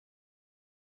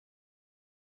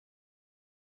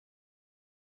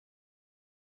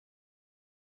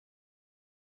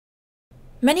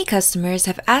Many customers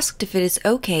have asked if it is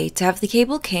okay to have the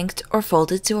cable kinked or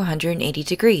folded to 180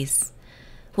 degrees.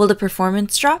 Will the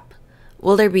performance drop?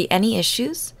 Will there be any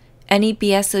issues? Any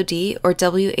BSOD or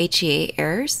WHEA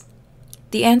errors?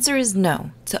 The answer is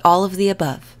no to all of the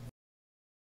above.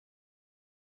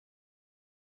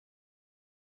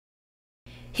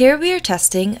 Here we are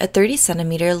testing a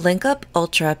 30cm LINKUP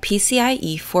Ultra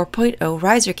PCIE 4.0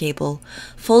 riser cable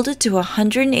folded to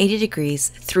 180 degrees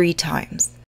 3 times.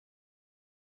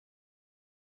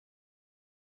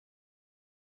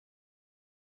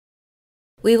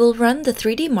 We will run the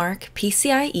 3D Mark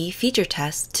PCIE feature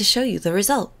test to show you the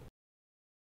result.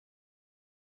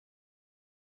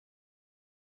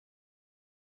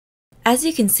 As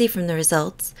you can see from the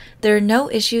results, there are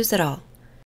no issues at all.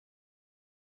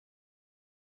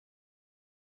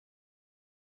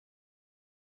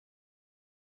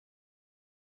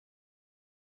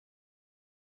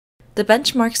 The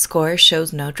benchmark score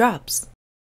shows no drops.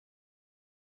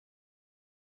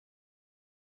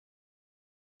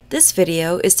 This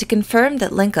video is to confirm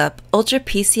that LINKUP Ultra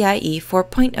PCIE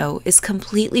 4.0 is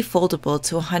completely foldable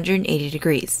to 180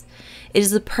 degrees. It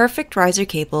is the perfect riser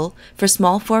cable for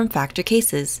small form factor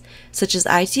cases, such as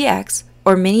ITX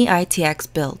or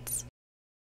Mini-ITX builds.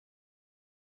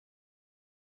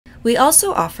 We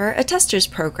also offer a testers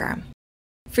program.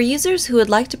 For users who would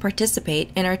like to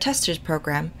participate in our testers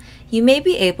program, you may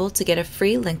be able to get a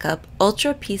free LINKUP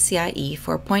Ultra PCIe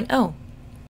 4.0.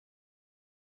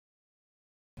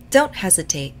 Don't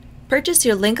hesitate. Purchase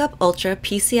your LINKUP Ultra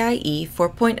PCIe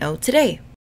 4.0 today,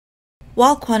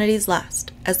 while quantities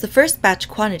last, as the first batch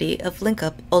quantity of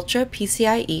LINKUP Ultra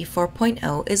PCIe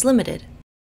 4.0 is limited.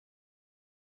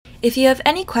 If you have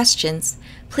any questions,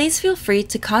 please feel free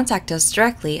to contact us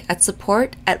directly at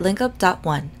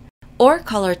support@linkup.one or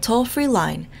call our toll-free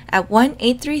line at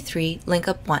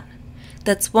 1-833-LINKUP1.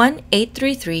 That's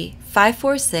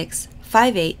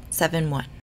 1-833-546-5871.